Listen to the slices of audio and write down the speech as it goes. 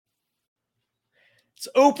It's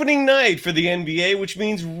opening night for the NBA, which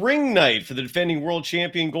means ring night for the defending world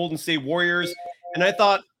champion Golden State Warriors. And I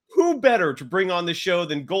thought, who better to bring on the show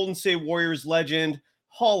than Golden State Warriors legend,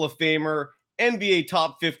 Hall of Famer, NBA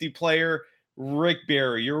top 50 player, Rick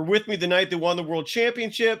Barry. You're with me the night they won the world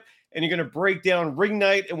championship, and you're going to break down ring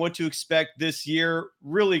night and what to expect this year.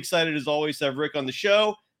 Really excited, as always, to have Rick on the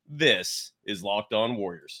show. This is Locked On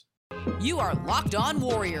Warriors. You are Locked On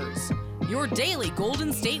Warriors, your daily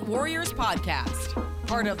Golden State Warriors podcast.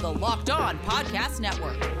 Part of the Locked On Podcast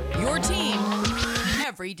Network, your team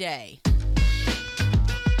every day.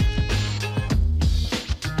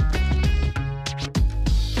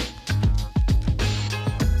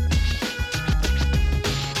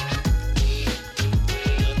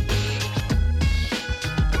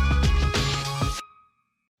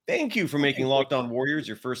 Thank you for making Locked On Warriors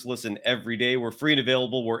your first listen every day. We're free and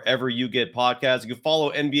available wherever you get podcasts. You can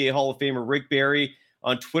follow NBA Hall of Famer Rick Barry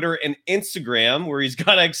on Twitter and Instagram, where he's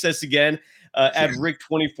got access again at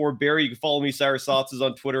Rick24Barry. You can follow me, Cyrus Sauces,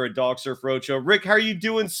 on Twitter at DogSurfRoadshow. Rick, how are you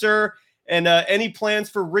doing, sir? And any plans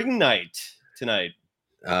for ring night tonight?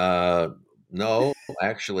 No,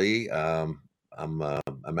 actually, I'm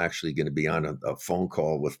actually going to be on a phone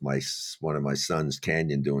call with one of my sons,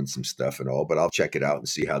 Canyon, doing some stuff and all, but I'll check it out and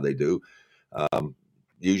see how they do.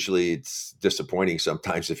 Usually it's disappointing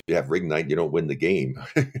sometimes if you have ring night and you don't win the game.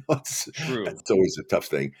 True. That's always a tough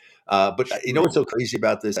thing. But you know what's so crazy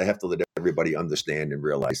about this? I have to let everybody understand and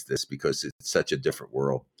realize this because it's such a different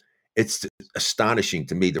world. It's astonishing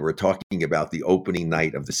to me that we're talking about the opening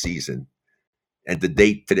night of the season, and the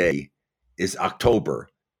date today is October,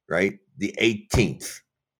 right? The 18th,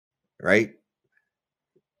 right?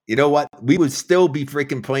 You know what? We would still be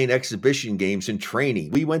freaking playing exhibition games and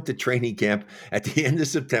training. We went to training camp at the end of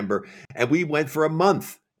September, and we went for a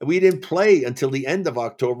month. And we didn't play until the end of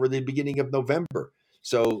October, the beginning of November.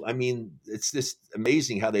 So, I mean, it's just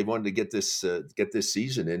amazing how they wanted to get this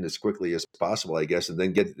season in as quickly as possible, I guess, and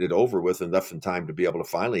then get it over with enough in time to be able to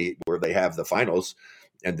finally, where they have the finals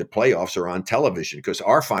and the playoffs are on television, because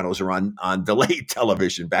our finals are on delayed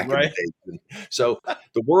television back in the day. So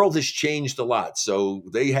the world has changed a lot. So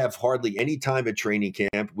they have hardly any time at training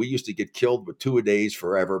camp. We used to get killed with 2-a-days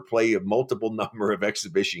forever, play a multiple number of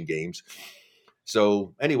exhibition games.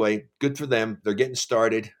 So anyway, good for them. They're getting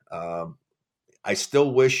started. I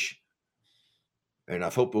still wish, and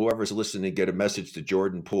I hope whoever's listening get a message to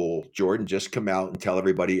Jordan Poole. Jordan, just come out and tell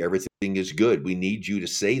everybody everything is good. We need you to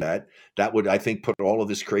say that. That would, I think, put all of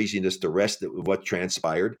this craziness to rest of what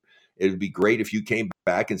transpired. It would be great if you came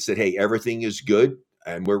back and said, hey, everything is good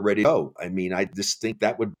and we're ready to go. I mean, I just think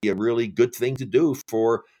that would be a really good thing to do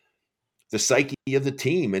for the psyche of the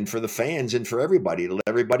team and for the fans and for everybody, to let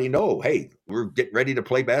everybody know, hey, we're getting ready to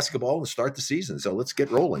play basketball and start the season. So let's get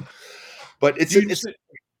rolling. But it's an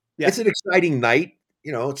exciting night.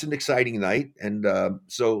 You know, it's an exciting night. And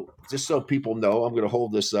so just so people know, I'm going to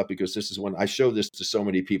hold this up because this is when I show this to so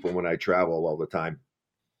many people when I travel all the time.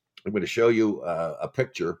 I'm going to show you a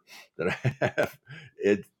picture that I have.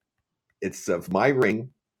 It's of my ring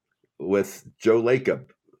with Joe Lacob,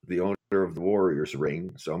 the owner of the Warriors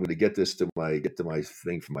ring. So I'm going to get to my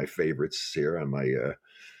thing for my favorites here on my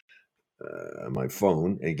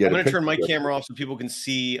phone and get. I'm going to turn my camera off so people can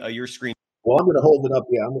see your screen. Well, I'm going to hold it up.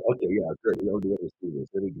 Yeah. Okay. Yeah. Good. You'll be able to see this.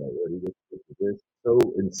 There we go. Ready? This is so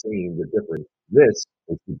insane. The difference. This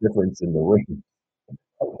is the difference in the ring.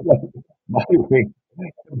 My ring,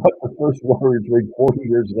 but the first Warriors ring 40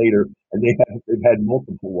 years later, and they've had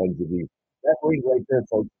multiple ones of these. That ring right there,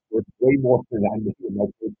 folks, worth way more than I made in my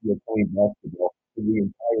first year playing basketball for the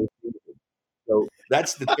entire season. So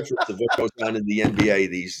that's the difference of what goes on in the NBA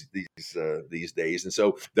these days. And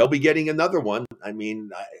so they'll be getting another one. I mean,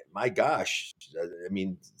 my gosh, I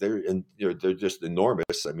mean, they're just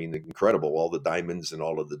enormous. I mean, incredible, all the diamonds and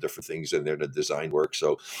all of the different things in there, the design work.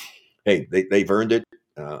 So, hey, they've earned it.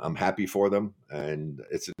 I'm happy for them. And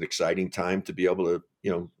it's an exciting time to be able to,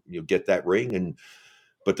 get that ring.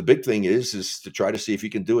 But the big thing is to try to see if you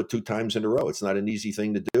can do it 2 times in a row. It's not an easy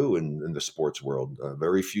thing to do in the sports world.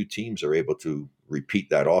 Very few teams are able to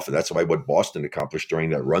repeat that often. That's why what Boston accomplished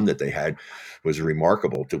during that run that they had was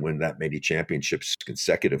remarkable, to win that many championships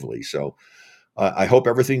consecutively. So I hope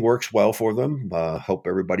everything works well for them. Hope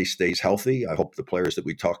everybody stays healthy. I hope the players that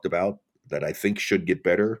we talked about that I think should get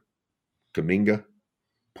better, Kuminga,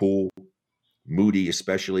 Poole, Moody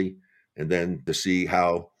especially, and then to see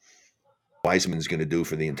how Wiseman's going to do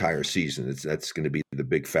for the entire season. That's going to be the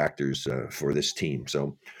big factors for this team.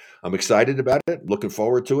 So I'm excited about it, looking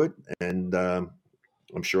forward to it. And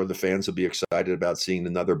I'm sure the fans will be excited about seeing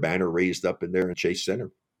another banner raised up in there in Chase Center.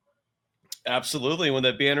 Absolutely. When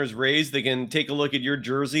that banner's raised, they can take a look at your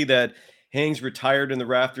jersey that hangs retired in the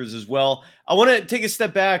rafters as well. I want to take a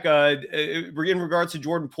step back in regards to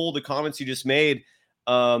Jordan Poole, the comments you just made.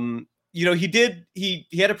 He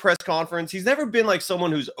had a press conference. He's never been like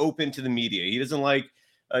someone who's open to the media. He doesn't like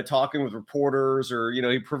talking with reporters, or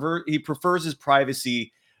he prefers his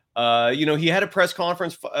privacy. He had a press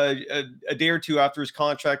conference a day or two after his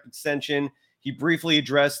contract extension. He briefly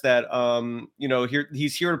addressed that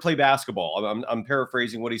he's here to play basketball. I'm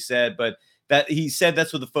paraphrasing what he said, but that he said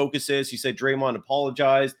that's what the focus is. He said Draymond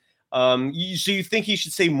apologized. So you think he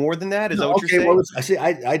should say more than that? Is that what you're saying?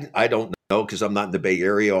 Well, I don't know, because I'm not in the Bay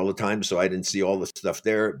Area all the time, so I didn't see all the stuff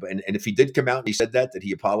there. And if he did come out and he said that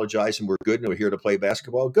he apologized and we're good and we're here to play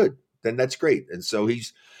basketball, good, then that's great. And so he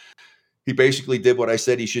basically did what I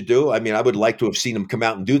said he should do. I mean, I would like to have seen him come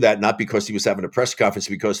out and do that, not because he was having a press conference,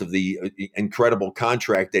 because of the incredible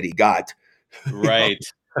contract that he got. Right.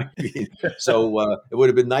 So it would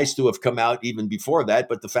have been nice to have come out even before that.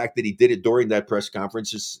 But the fact that he did it during that press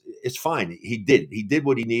conference is fine. He did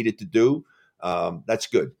what he needed to do. That's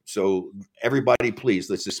good. So everybody, please,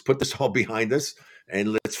 let's just put this all behind us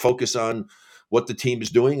and let's focus on what the team is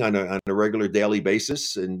doing on a regular daily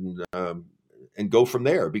basis, and go from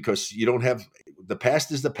there, because you don't have the past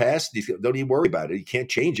is the past. You don't even worry about it. You can't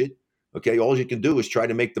change it. Okay. All you can do is try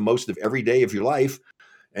to make the most of every day of your life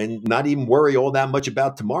and not even worry all that much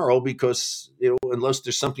about tomorrow, because, unless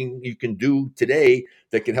there's something you can do today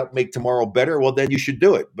that can help make tomorrow better, well, then you should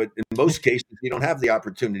do it. But in most cases, you don't have the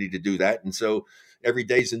opportunity to do that. And so every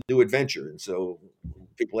day's a new adventure. And so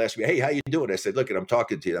people ask me, hey, how you doing? I said, look, I'm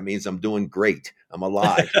talking to you. That means I'm doing great. I'm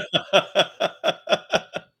alive.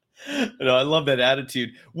 No, I love that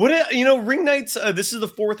attitude. Ring nights, this is the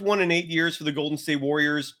fourth one in 8 years for the Golden State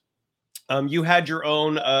Warriors. You had your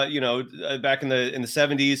own, back in the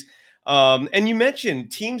 70s. And you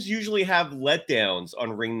mentioned teams usually have letdowns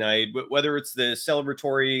on ring night, whether it's the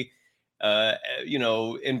celebratory,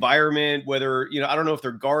 environment, whether, I don't know if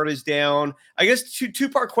their guard is down. I guess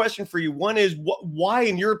two-part question for you. One is why,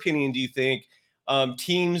 in your opinion, do you think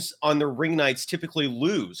teams on their ring nights typically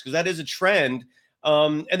lose? Because that is a trend.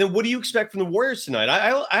 And then what do you expect from the Warriors tonight?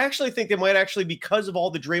 I actually think they might actually, because of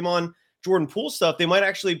all the Draymond Jordan Poole stuff, they might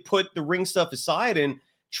actually put the ring stuff aside and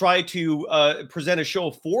try to present a show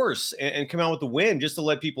of force and come out with the win, just to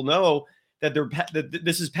let people know that that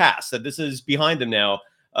this is past, that this is behind them now.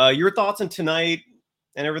 Your thoughts on tonight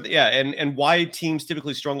and everything, and why teams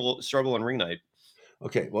typically struggle on ring night?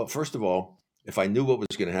 Okay, well, first of all, if I knew what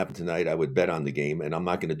was going to happen tonight, I would bet on the game, and I'm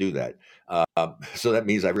not going to do that. So that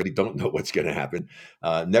means I really don't know what's going to happen.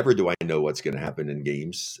 Never do I know what's going to happen in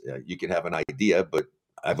games. You can have an idea, but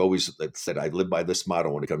I've always said I live by this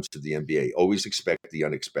motto when it comes to the NBA: always expect the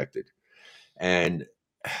unexpected. And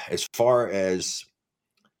as far as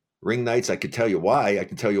ring nights, I can tell you why. I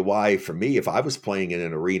can tell you why. For me, if I was playing in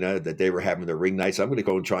an arena that they were having their ring nights, I'm going to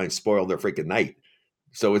go and try and spoil their freaking night.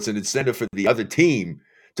 So it's an incentive for the other team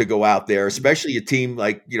to go out there, especially a team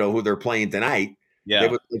like, who they're playing tonight. Yeah. They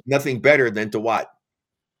would like nothing better than to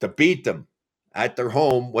beat them at their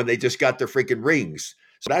home when they just got their freaking rings.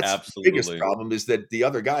 So that's Absolutely. the biggest problem, is that the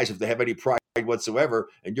other guys, if they have any pride whatsoever,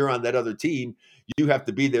 and you're on that other team, you have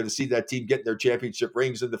to be there to see that team get their championship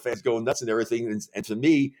rings and the fans going nuts and everything. And to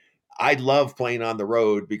me, I love playing on the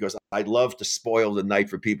road because I love to spoil the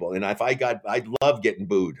night for people. And I love getting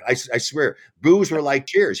booed. I swear, boos were like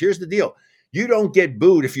cheers. Here's the deal: you don't get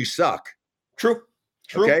booed if you suck. True.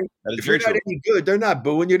 Okay. That is if you're not any good, they're not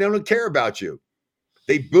booing you. They don't care about you.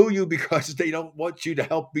 They boo you because they don't want you to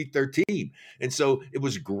help beat their team. And so it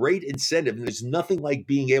was great incentive. And there's nothing like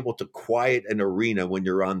being able to quiet an arena when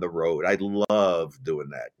you're on the road. I love doing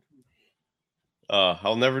that.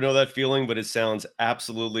 I'll never know that feeling, but it sounds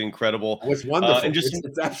absolutely incredible. Oh, it's wonderful.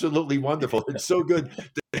 It's absolutely wonderful. It's so good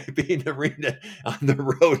to be in the arena on the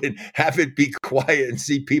road and have it be quiet and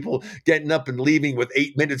see people getting up and leaving with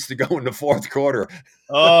 8 minutes to go in the fourth quarter.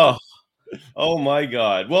 Oh my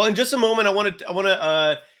God. Well, in just a moment, I want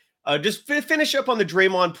to just finish up on the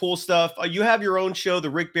Draymond Poole stuff. You have your own show, the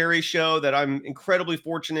Rick Barry Show, that I'm incredibly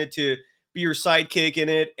fortunate to be your sidekick in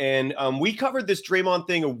it. And we covered this Draymond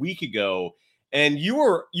thing a week ago, and you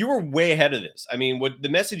were way ahead of this. I mean, what the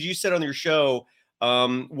message you said on your show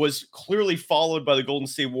was clearly followed by the Golden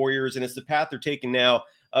State Warriors, and it's the path they're taking now.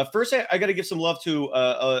 First, I got to give some love to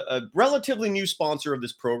a relatively new sponsor of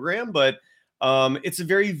this program, but it's a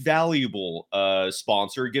very valuable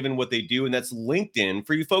sponsor given what they do, and that's LinkedIn.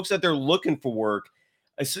 For you folks out there looking for work,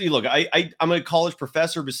 look, I'm a college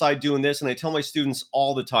professor beside doing this, and I tell my students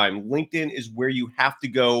all the time, LinkedIn is where you have to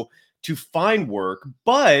go to find work,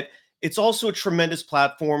 but it's also a tremendous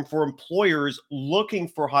platform for employers looking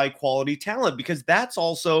for high quality talent, because that's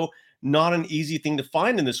also not an easy thing to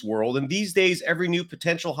find in this world. And these days, every new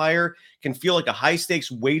potential hire can feel like a high stakes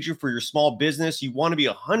wager for your small business. You want to be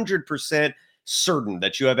 100% certain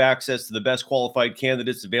that you have access to the best qualified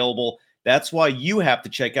candidates available. That's why you have to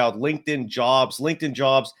check out LinkedIn Jobs. LinkedIn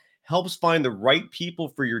Jobs helps find the right people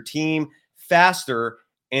for your team faster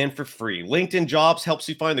and for free. LinkedIn Jobs helps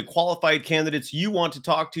you find the qualified candidates you want to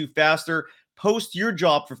talk to faster. Post your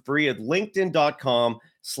job for free at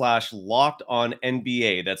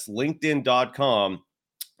linkedin.com/lockedonnba. That's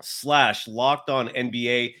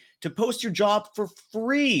linkedin.com/lockedonnba to post your job for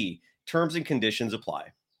free. Terms and conditions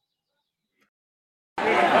apply. You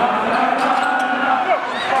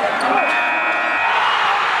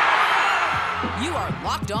are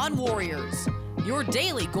Locked On Warriors, your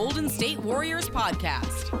daily Golden State Warriors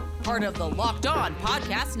podcast. Part of the Locked On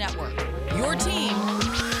Podcast Network, your team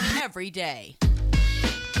every day.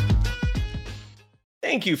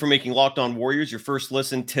 Thank you for making Locked On Warriors your first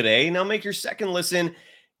listen today. Now make your second listen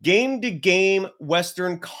game to game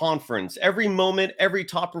Western Conference. Every moment, every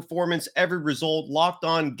top performance, every result, Locked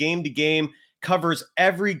On game to game covers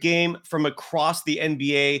every game from across the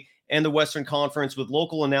NBA and the Western Conference with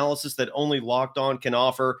local analysis that only Locked On can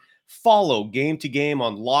offer. Follow game to game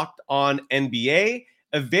on Locked On NBA,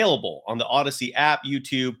 available on the Odyssey app,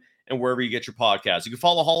 YouTube, and wherever you get your podcasts. You can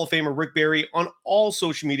follow Hall of Famer Rick Barry on all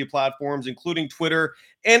social media platforms, including Twitter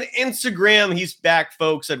and Instagram. He's back,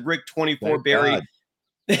 folks, at Rick24Barry.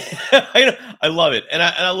 I love it. And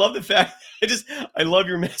I love the fact I love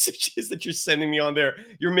your messages that you're sending me on there.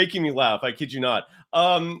 You're making me laugh. I kid you not.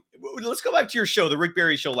 Let's go back to your show, the Rick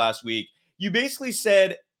Barry show last week. You basically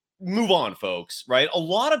said, move on, folks, right? A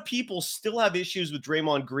lot of people still have issues with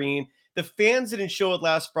Draymond Green. The fans didn't show it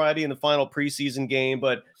last Friday in the final preseason game,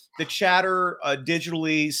 but the chatter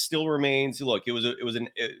digitally still remains. Look,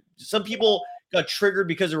 some people got triggered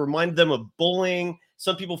because it reminded them of bullying.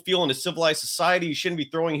 Some people feel in a civilized society you shouldn't be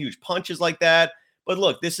throwing huge punches like that. But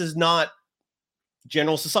look, this is not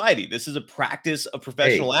general society. This is a practice of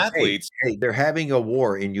professional athletes. Hey, they're having a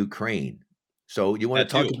war in Ukraine. So you want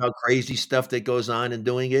to talk about crazy stuff that goes on and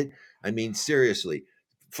doing it? I mean, seriously,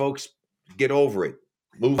 folks, get over it.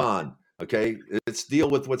 Move on. Okay, let's deal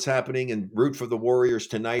with what's happening and root for the Warriors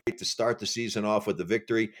tonight to start the season off with the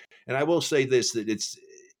victory. And I will say this, that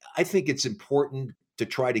I think it's important to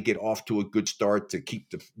try to get off to a good start, to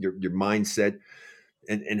keep your mindset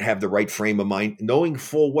and have the right frame of mind, knowing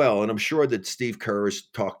full well, and I'm sure that Steve Kerr has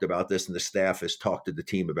talked about this and the staff has talked to the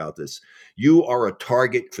team about this. You are a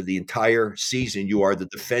target for the entire season. You are the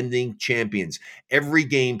defending champions. Every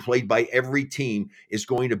game played by every team is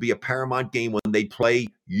going to be a paramount game when they play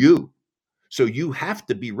you. So you have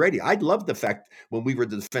to be ready. I'd love the fact when we were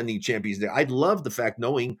the defending champions there, I'd love the fact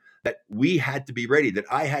knowing that we had to be ready, that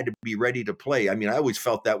I had to be ready to play. I mean, I always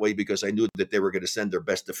felt that way because I knew that they were going to send their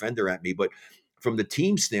best defender at me. But from the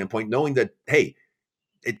team standpoint, knowing that, hey,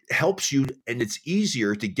 it helps you and it's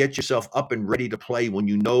easier to get yourself up and ready to play when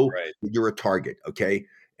you know that you're a target, okay?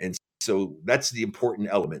 And so that's the important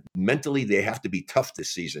element. Mentally, they have to be tough this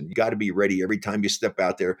season. You got to be ready every time you step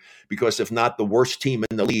out there, because if not, the worst team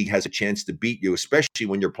in the league has a chance to beat you, especially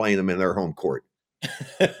when you're playing them in their home court.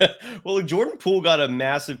 Well, Jordan Poole got a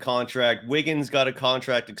massive contract. Wiggins got a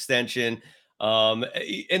contract extension. And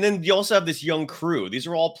then you also have this young crew. These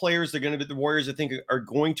are all players that are going to be the Warriors, I think, are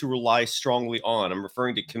going to rely strongly on. I'm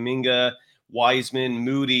referring to Kuminga, Wiseman,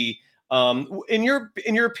 Moody. In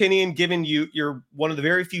your opinion, given you're one of the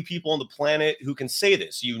very few people on the planet who can say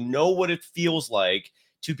this, you know what it feels like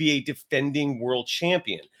to be a defending world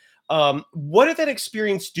champion. What did that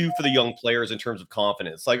experience do for the young players in terms of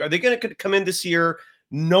confidence? Like, are they going to come in this year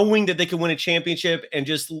knowing that they can win a championship and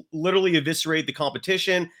just literally eviscerate the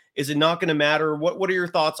competition? Is it not going to matter? What are your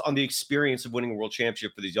thoughts on the experience of winning a world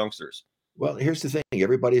championship for these youngsters? Well, here's the thing.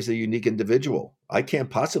 Everybody's a unique individual. I can't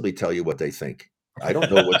possibly tell you what they think. I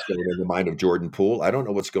don't know what's going in the mind of Jordan Poole. I don't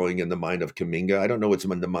know what's going in the mind of Kuminga. I don't know what's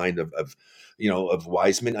in the mind of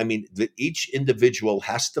Wiseman. I mean, each individual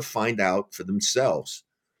has to find out for themselves.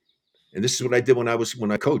 And this is what I did when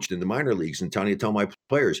I coached in the minor leagues and trying to tell my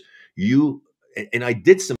players, and I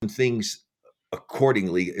did some things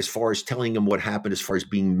accordingly as far as telling them what happened, as far as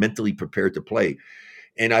being mentally prepared to play.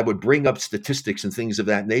 And I would bring up statistics and things of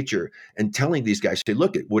that nature and telling these guys, say,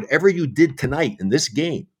 look, at whatever you did tonight in this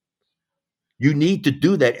game, you need to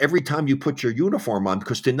do that every time you put your uniform on,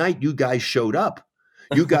 because tonight you guys showed up.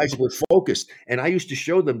 You guys were focused. And I used to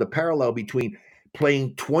show them the parallel between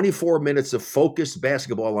playing 24 minutes of focused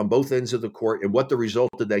basketball on both ends of the court and what the result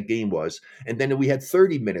of that game was. And then we had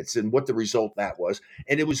 30 minutes and what the result that was.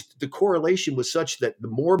 And the correlation was such that the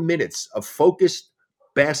more minutes of focused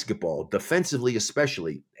basketball, defensively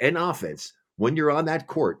especially, and offense, when you're on that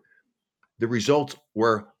court, the results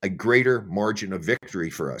were a greater margin of victory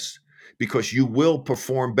for us because you will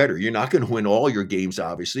perform better. You're not going to win all your games,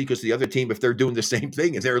 obviously, because the other team, if they're doing the same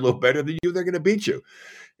thing and they're a little better than you, they're going to beat you.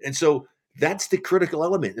 And so that's the critical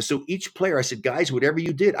element. And so each player, I said, guys, whatever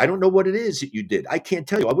you did, I don't know what it is that you did. I can't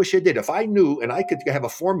tell you. I wish I did. If I knew and I could have a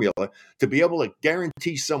formula to be able to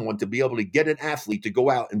guarantee someone to be able to get an athlete to go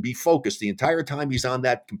out and be focused the entire time he's on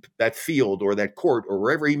that field or that court or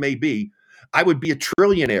wherever he may be, I would be a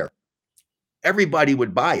trillionaire. Everybody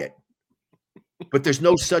would buy it. But there's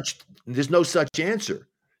no such answer.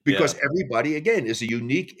 Because everybody, again, is a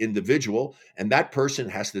unique individual, and that person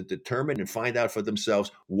has to determine and find out for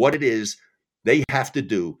themselves what it is they have to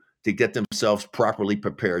do to get themselves properly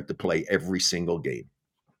prepared to play every single game.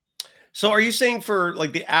 So are you saying for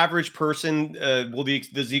like the average person,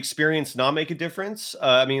 does the experience not make a difference?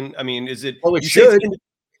 I mean, is it? Well, it should.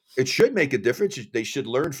 It should make a difference. They should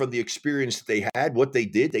learn from the experience that they had, what they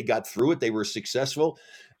did. They got through it. They were successful.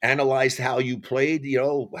 Analyzed how you played.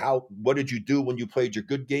 What did you do when you played your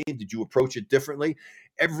good game? Did you approach it differently?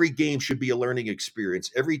 Every game should be a learning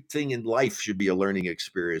experience. Everything in life should be a learning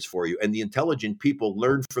experience for you. And the intelligent people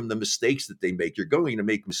learn from the mistakes that they make. You're going to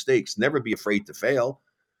make mistakes. Never be afraid to fail.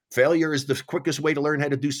 Failure is the quickest way to learn how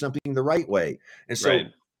to do something the right way. And so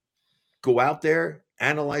go out there,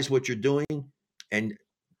 analyze what you're doing, and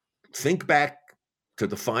think back to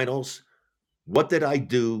the finals. What did I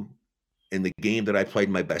do in the game that I played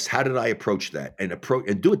my best? How did I approach that?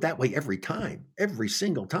 And do it that way every time, every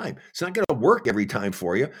single time. It's not going to work every time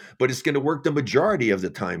for you, but it's going to work the majority of the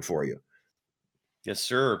time for you. Yes,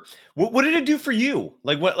 sir. What did it do for you?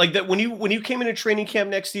 Like that when you came into training camp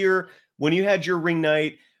next year, when you had your ring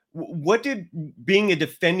night, what did being a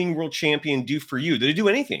defending world champion do for you? Did it do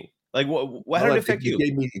anything? Like, how did it affect you?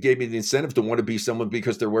 It gave me the incentive to want to be someone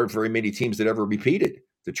because there weren't very many teams that ever repeated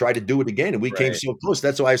to try to do it again. And we came so close.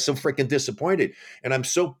 That's why I was so freaking disappointed. And I'm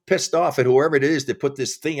so pissed off at whoever it is that put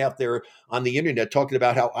this thing out there on the internet talking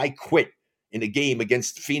about how I quit in a game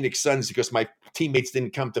against Phoenix Suns because my teammates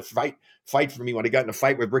didn't come to fight for me when I got in a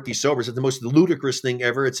fight with Ricky Sobers. It's the most ludicrous thing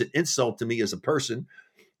ever. It's an insult to me as a person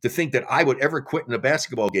to think that I would ever quit in a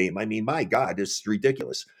basketball game. I mean, my God, it's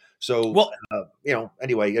ridiculous. So,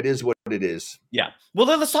 anyway, it is what it is. Yeah. Well,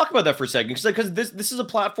 then let's talk about that for a second, because this is a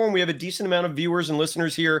platform. We have a decent amount of viewers and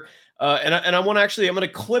listeners here. And I want to I'm going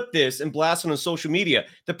to clip this and blast it on social media.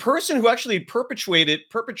 The person who actually perpetrated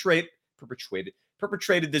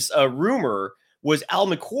this rumor was Al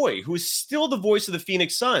McCoy, who is still the voice of the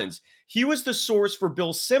Phoenix Suns. He was the source for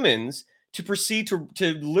Bill Simmons to proceed to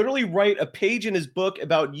literally write a page in his book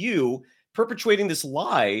about you perpetrating this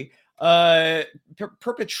lie.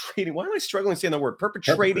 Perpetrating. Why am I struggling saying that word?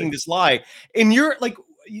 Perpetrating this lie. And you're like,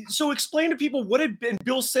 so explain to people what had been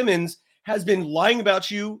Bill Simmons has been lying about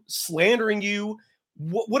you, slandering you.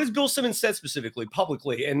 What has Bill Simmons said specifically,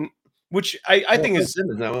 publicly, and which I think is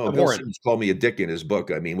Bill Simmons called me a dick in his book.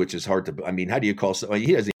 I mean, which is hard to. I mean, how do you call someone?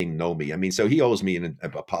 He doesn't even know me. I mean, so he owes me an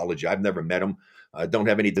apology. I've never met him. I don't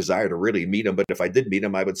have any desire to really meet him. But if I did meet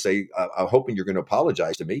him, I would say, I'm hoping you're going to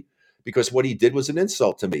apologize to me. Because what he did was an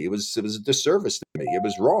insult to me. It was a disservice to me. It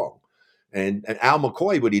was wrong. And Al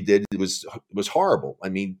McCoy, what he did was horrible. I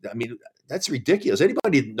mean, that's ridiculous.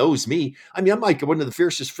 Anybody that knows me, I mean, I'm like one of the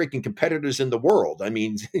fiercest freaking competitors in the world. I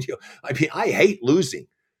mean, I hate losing.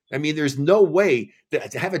 I mean, there's no way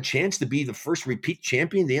to have a chance to be the first repeat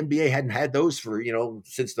champion. The NBA hadn't had those for,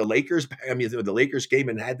 since the Lakers. I mean, the Lakers came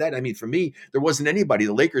and had that. I mean, for me, there wasn't anybody.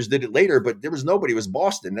 The Lakers did it later, but there was nobody. It was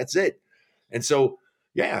Boston. That's it. And so,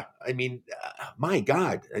 yeah, I mean, my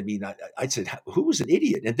God. I mean, I said, who was an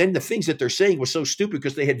idiot? And then the things that they're saying was so stupid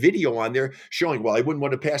because they had video on there showing, well, I wouldn't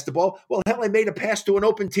want to pass the ball. Well, hell, I made a pass to an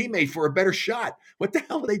open teammate for a better shot. What the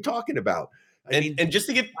hell are they talking about? And just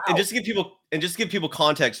to give people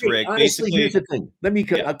context, Rick. Honestly, here's the thing. Let me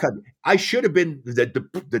cut. I should have been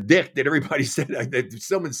the dick that everybody said that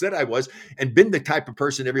someone said I was, and been the type of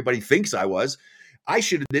person everybody thinks I was. I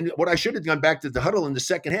should have been what I should have gone back to the huddle in the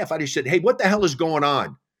second half. I just said, hey, what the hell is going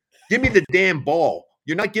on? Give me the damn ball.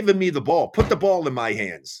 You're not giving me the ball. Put the ball in my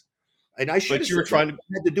hands. And I should have had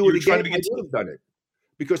to do it again. I would have done it.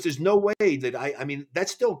 Because there's no way that I mean, that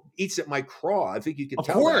still eats at my craw. I think you can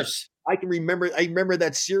tell. Of course. I remember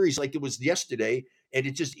that series like it was yesterday, and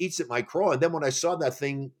it just eats at my craw. And then when I saw that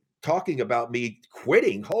thing talking about me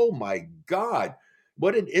quitting, oh my God.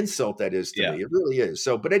 What an insult that is to me. It really is.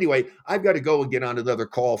 So, but anyway, I've got to go and get on another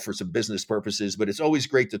call for some business purposes, but it's always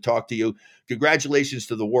great to talk to you. Congratulations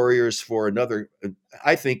to the Warriors for another,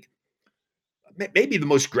 I think, maybe the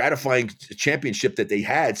most gratifying championship that they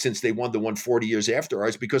had since they won the one 40 years after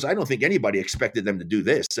ours, because I don't think anybody expected them to do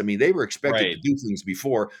this. I mean, they were expected Right. to do things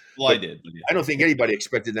before, Well, but I did. I don't think anybody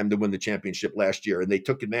expected them to win the championship last year, and they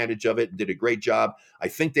took advantage of it and did a great job. I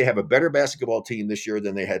think they have a better basketball team this year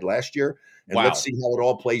than they had last year, and let's Wow. see how it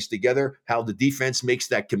all plays together, how the defense makes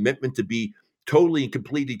that commitment to be totally and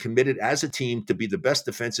completely committed as a team to be the best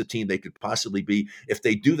defensive team they could possibly be. If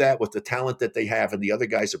they do that with the talent that they have and the other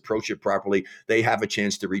guys approach it properly, they have a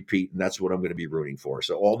chance to repeat, and that's what I'm going to be rooting for.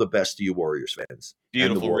 So all the best to you Warriors fans. And the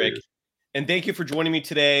Beautiful, Rick. Warriors. And thank you for joining me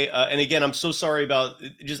today. And again, I'm so sorry about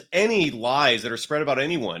just any lies that are spread about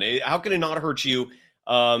anyone. How can it not hurt you?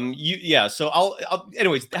 So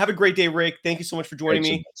anyways, have a great day, Rick. Thank you so much for joining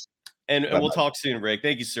me. And we'll talk soon, Rick.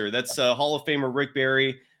 Thank you, sir. That's Hall of Famer Rick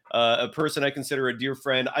Barry, a person I consider a dear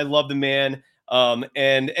friend. I love the man.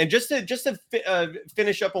 And just to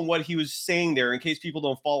finish up on what he was saying there, in case people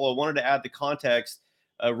don't follow, I wanted to add the context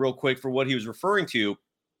real quick for what he was referring to.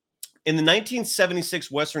 In the 1976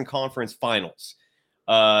 Western Conference Finals,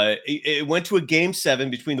 it went to a Game 7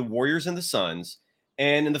 between the Warriors and the Suns.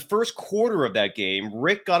 And in the first quarter of that game,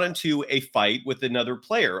 Rick got into a fight with another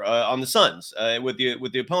player on the Suns, with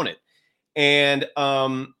the opponent. And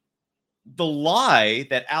the lie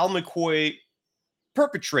that Al McCoy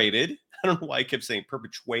perpetrated, I don't know why I kept saying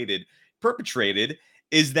perpetrated,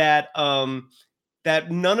 is that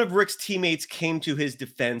that none of Rick's teammates came to his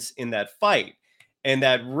defense in that fight. And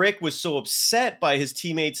that Rick was so upset by his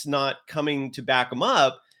teammates not coming to back him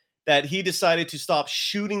up that he decided to stop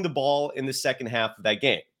shooting the ball in the second half of that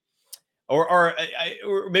game. Or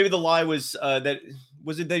maybe the lie was I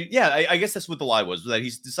guess that's what the lie was that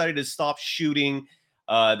he's decided to stop shooting,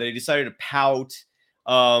 that he decided to pout.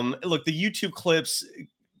 Look, the YouTube clips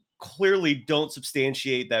clearly don't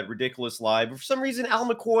substantiate that ridiculous lie, but for some reason, Al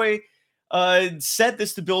McCoy said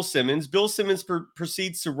this to Bill Simmons. Bill Simmons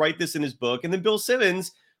proceeds to write this in his book, and then Bill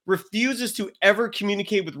Simmons refuses to ever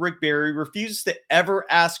communicate with Rick Barry, refuses to ever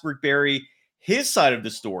ask Rick Barry his side of the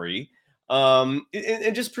story,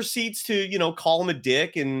 and just proceeds to call him a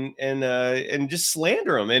dick and just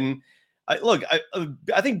slander him. And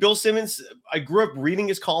I think Bill Simmons, I grew up reading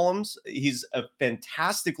his columns. He's a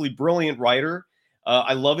fantastically brilliant writer.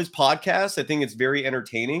 I love his podcast. I think it's very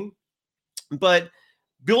entertaining. But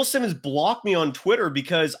Bill Simmons blocked me on Twitter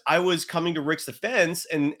because I was coming to Rick's defense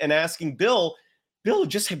and asking Bill,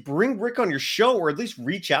 just bring Rick on your show, or at least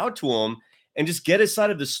reach out to him and just get his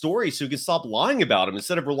side of the story so he can stop lying about him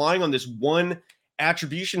instead of relying on this one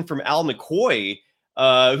attribution from Al McCoy,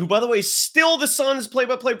 who, by the way, is still the Suns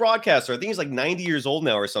play-by-play broadcaster. I think he's like 90 years old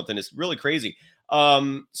now or something. It's really crazy.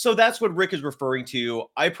 So that's what Rick is referring to.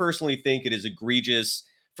 I personally think it is egregious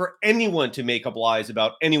for anyone to make up lies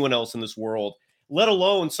about anyone else in this world, let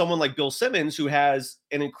alone someone like Bill Simmons, who has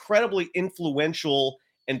an incredibly influential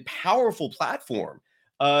and powerful platform,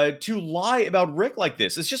 to lie about Rick like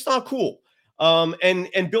this. It's just not cool.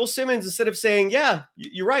 And Bill Simmons, instead of saying, yeah,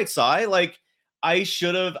 you're right, Cy, like I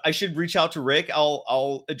should reach out to Rick.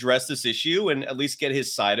 I'll address this issue and at least get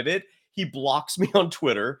his side of it. He blocks me on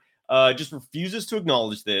Twitter, just refuses to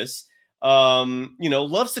acknowledge this.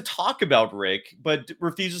 Loves to talk about Rick, but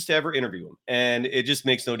refuses to ever interview him. And it just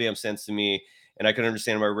makes no damn sense to me. And I can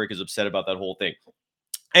understand why Rick is upset about that whole thing.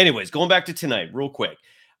 Anyways, going back to tonight real quick.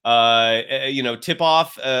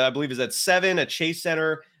 Tip-off, I believe, is at 7 at Chase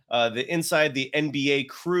Center. Inside the NBA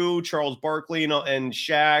crew, Charles Barkley and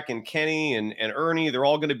Shaq and Kenny and Ernie, they're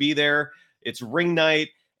all going to be there. It's ring night.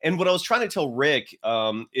 And what I was trying to tell Rick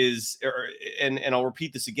is, and I'll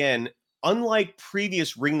repeat this again, unlike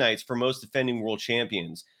previous ring nights for most defending world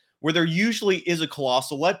champions, where there usually is a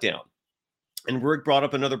colossal letdown. And Rick brought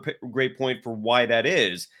up another great point for why that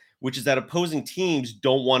is, which is that opposing teams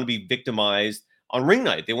don't want to be victimized on ring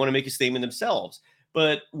night. They want to make a statement themselves.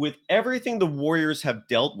 But with everything the Warriors have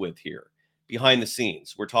dealt with here behind the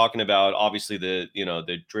scenes, we're talking about obviously the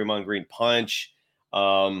Draymond Green punch,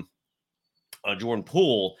 Jordan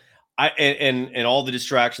Poole, and all the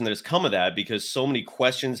distraction that has come of that, because so many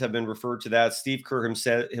questions have been referred to that. Steve Kerr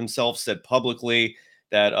himself said publicly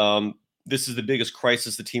that this is the biggest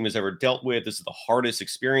crisis the team has ever dealt with. This is the hardest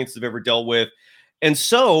experience they've ever dealt with. And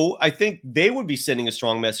so I think they would be sending a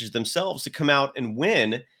strong message themselves to come out and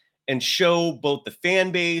win and show both the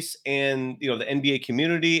fan base and the NBA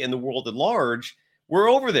community and the world at large, we're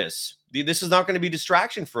over this. This is not going to be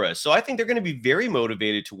distraction for us. So I think they're going to be very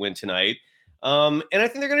motivated to win tonight. And I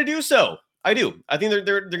think they're going to do so. I do. I think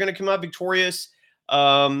they're going to come out victorious.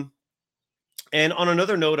 And on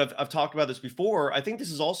another note, I've talked about this before. I think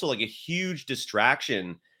this is also like a huge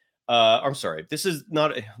distraction. This is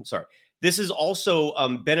not. I'm sorry. this is also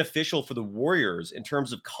beneficial for the Warriors in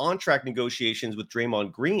terms of contract negotiations with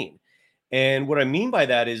Draymond Green. And what I mean by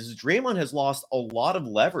that is Draymond has lost a lot of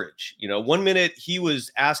leverage. You know, 1 minute he was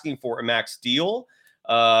asking for a max deal.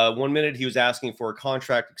 1 minute he was asking for a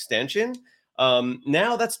contract extension.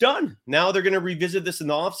 Now that's done. Now they're going to revisit this in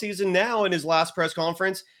the offseason. Now in his last press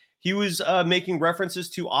conference, he was making references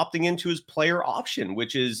to opting into his player option,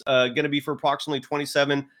 which is going to be for approximately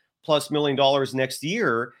 $27+ million next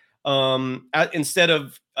year. Instead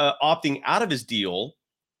of opting out of his deal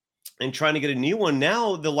and trying to get a new one,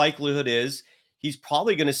 now the likelihood is he's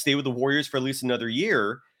probably going to stay with the Warriors for at least another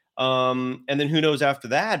year. And then who knows after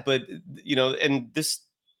that? But, you know, and this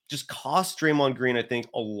just cost Draymond Green, I think,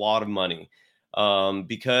 a lot of money.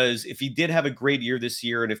 Because if he did have a great year this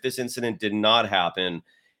year, and if this incident did not happen,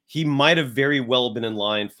 he might have very well been in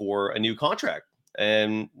line for a new contract.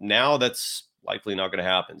 And now that's likely not going to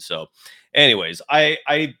happen. So anyways, I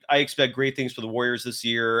expect great things for the Warriors this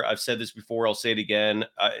year. I've said this before. I'll say it again.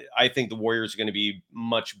 I think the Warriors are going to be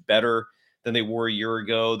much better than they were a year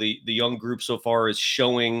ago. The young group so far is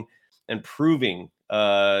showing and proving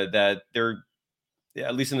that they're,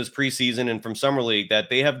 at least in this preseason and from summer league, that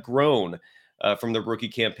they have grown from their rookie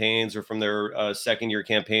campaigns or from their second-year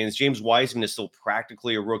campaigns. James Wiseman is still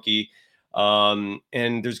practically a rookie.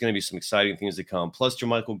 And there's going to be some exciting things to come. Plus,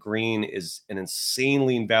 JaMychal Green is an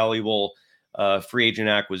insanely invaluable free agent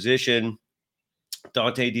acquisition.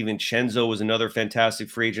 Dante DiVincenzo was another fantastic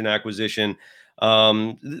free agent acquisition.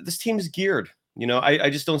 This team is geared. You know,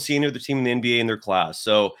 I just don't see any other team in the NBA in their class.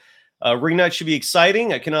 So Ring Night should be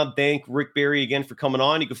exciting. I cannot thank Rick Barry again for coming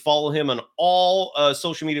on. You can follow him on all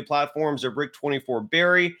social media platforms at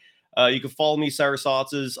Rick24Barry. You can follow me, Cyrus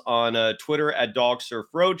Otzes, on Twitter at Dog Surf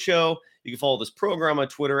Roadshow. You can follow this program on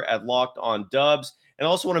Twitter at Locked On Dubs. And I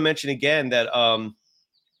also want to mention again that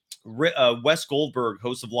Wes Goldberg,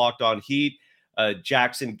 host of Locked On Heat,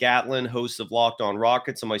 Jackson Gatlin, host of Locked On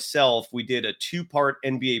Rockets, and myself, we did a 2-part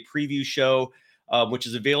NBA preview show, which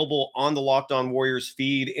is available on the Locked On Warriors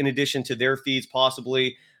feed, in addition to their feeds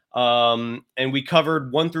possibly. And we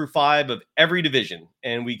covered 1 through 5 of every division.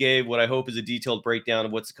 And we gave what I hope is a detailed breakdown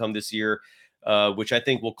of what's to come this year, which I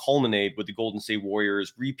think will culminate with the Golden State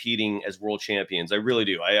Warriors repeating as world champions. I really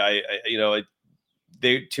do.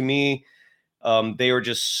 To me, they are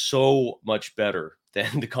just so much better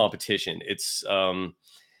than the competition. It's,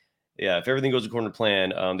 if everything goes according to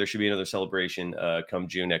plan, there should be another celebration come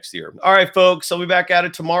June next year. All right, folks, I'll be back at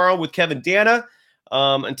it tomorrow with Kevin Dana.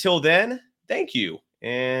 Until then, thank you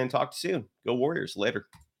and talk to you soon. Go Warriors. Later.